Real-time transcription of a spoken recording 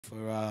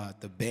For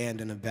the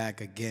band in the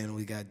back again,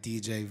 we got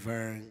DJ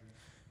Vern,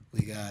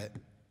 we got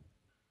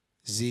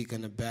Zeke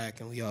in the back,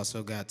 and we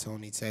also got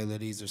Tony Taylor.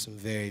 These are some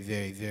very,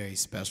 very, very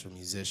special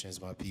musicians,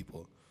 my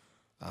people.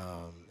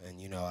 And,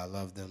 you know, I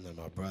love them. They're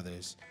my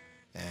brothers.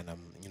 And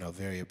I'm, you know,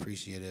 very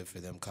appreciative for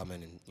them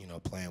coming and, you know,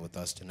 playing with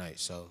us tonight.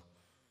 So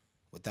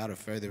without a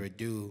further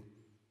ado,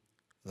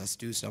 let's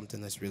do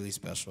something that's really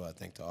special, I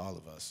think, to all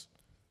of us.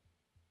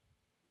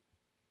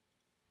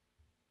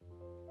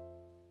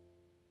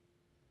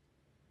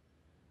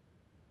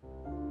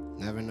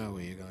 Never know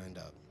where you're going to end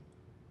up.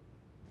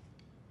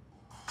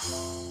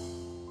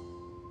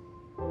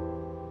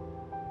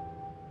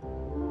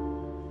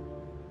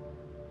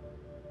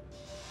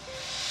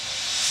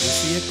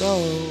 See it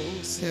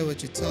goes, hear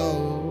what you're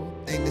told,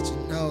 think that you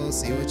know,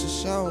 see what you're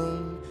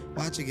shown,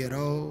 watch it get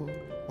old,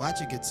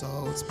 watch it get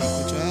told, speak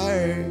what you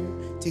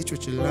heard, teach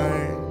what you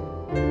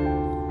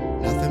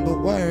learn, nothing but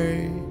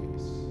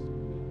words.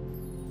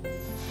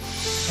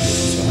 Teach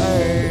what you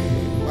heard,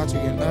 watch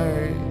it get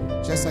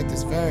learned, just like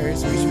this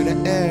verse, reach for the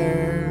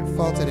air,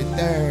 fall to the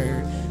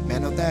third,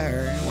 man of the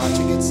hurt, watch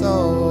it get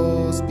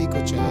sold, speak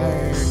what you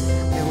heard,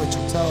 hear what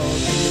you're told,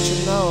 think what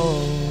you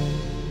know.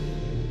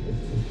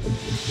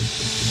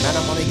 Man,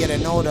 I'm only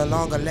getting older,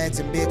 longer legs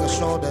and bigger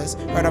shoulders.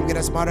 Heard I'm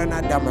getting smarter,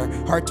 not dumber.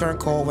 Heart turned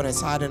cold when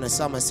it's hot in the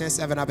summer. Since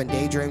 7, I've been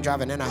daydream,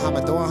 driving in a Hummer,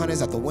 throwing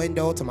hundreds out the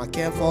window to my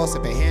kinfolk,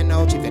 sipping hand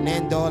notes, even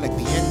indoor, like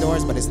we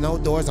indoors, but it's no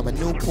doors. I'm a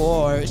new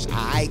Porsche,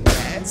 I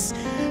guess.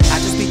 I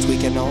just be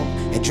tweaking on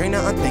and dream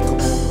the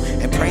unthinkable,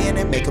 and praying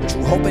and make them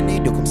true, hoping they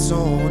do come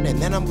soon. And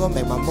then I'm gonna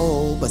make my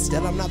move, but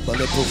still I'm not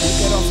bulletproof.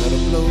 We could all feel the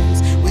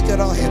blues, we could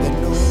all hear the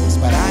news,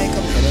 but I ain't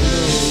come here to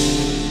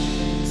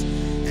lose,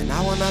 and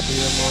I will not be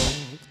removed.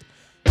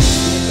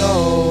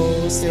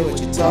 Go, see what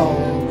you're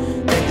told,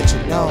 think that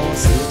you know,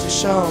 see what you're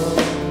shown,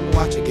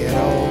 watch it get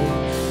old,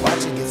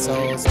 watch it get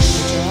sold, speak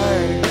what you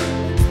heard,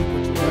 speak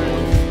what you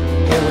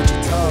heard, hear what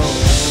you're told,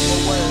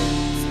 what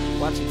words,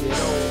 watch it get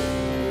old,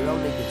 it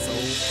only gets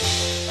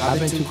old. I've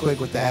been too quick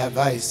with the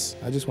advice.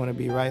 I just want to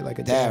be right like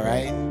a dad,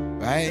 right?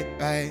 Right.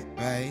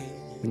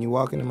 When you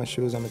walk into my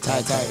shoes, I'm a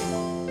Tight.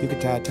 You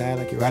could tie a tie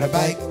like you Ride a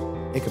bike,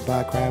 It could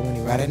buy a crab when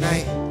you ride at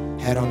night,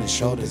 head on his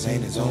shoulders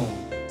ain't his own.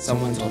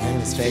 Someone told him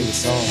his favorite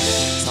song.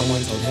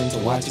 Someone told him to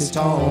watch his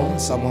tone.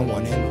 Someone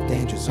warned him of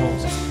danger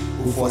zones.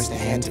 Who forced a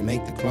hand to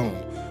make the clone?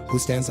 Who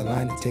stands in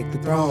line to take the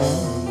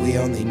throne? We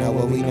only know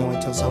what we know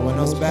until someone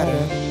knows better.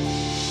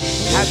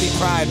 Happy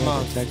Pride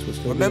Month.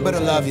 Remember to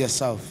love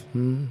yourself.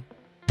 Go,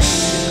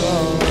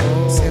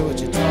 say what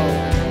you're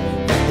told.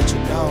 Think that you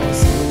know,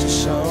 see what you're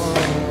shown.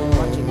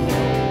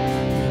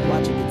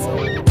 Watch it get told.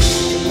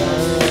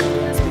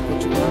 Speak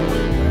what you learn.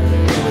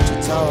 Do what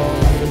you're told.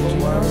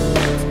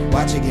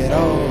 Watch it get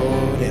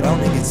old, it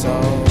only gets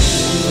old.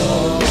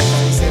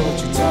 Say what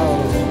you're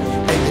told, think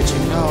that you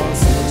know,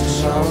 see what you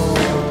show.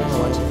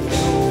 Watch it get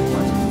old,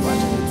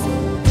 watch it get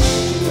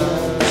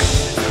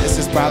old. This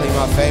is probably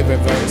my favorite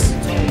verse.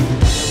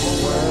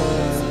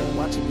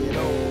 Watch it get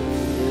old,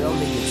 it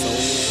only gets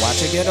old.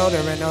 Watch it get older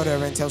and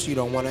older until she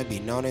don't want to be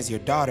known as your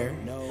daughter.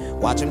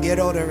 Watch him get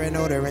older and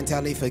older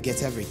until he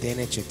forgets everything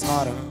that you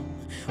taught him.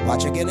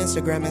 Watch her get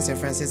Instagram and St.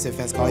 Francis and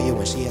fans call you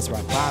when she hits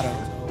rock bottom.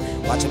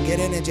 Watch him get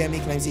in a jam, he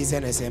claims he's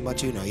innocent,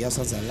 but you know your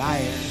son's a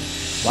liar.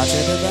 Watch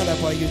her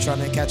develop while you trying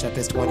to catch up.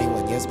 It's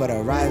 21 years but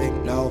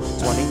arriving, no.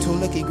 22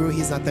 look he grew,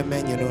 he's not the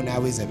man you know,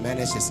 now he's a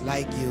menace just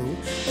like you.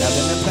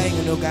 Loving and playing,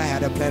 a new guy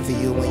had a plan for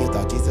you when you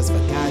thought Jesus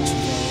forgot you.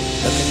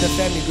 Look at the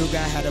family group,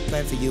 guy had a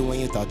plan for you when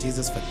you thought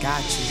Jesus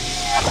forgot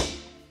you.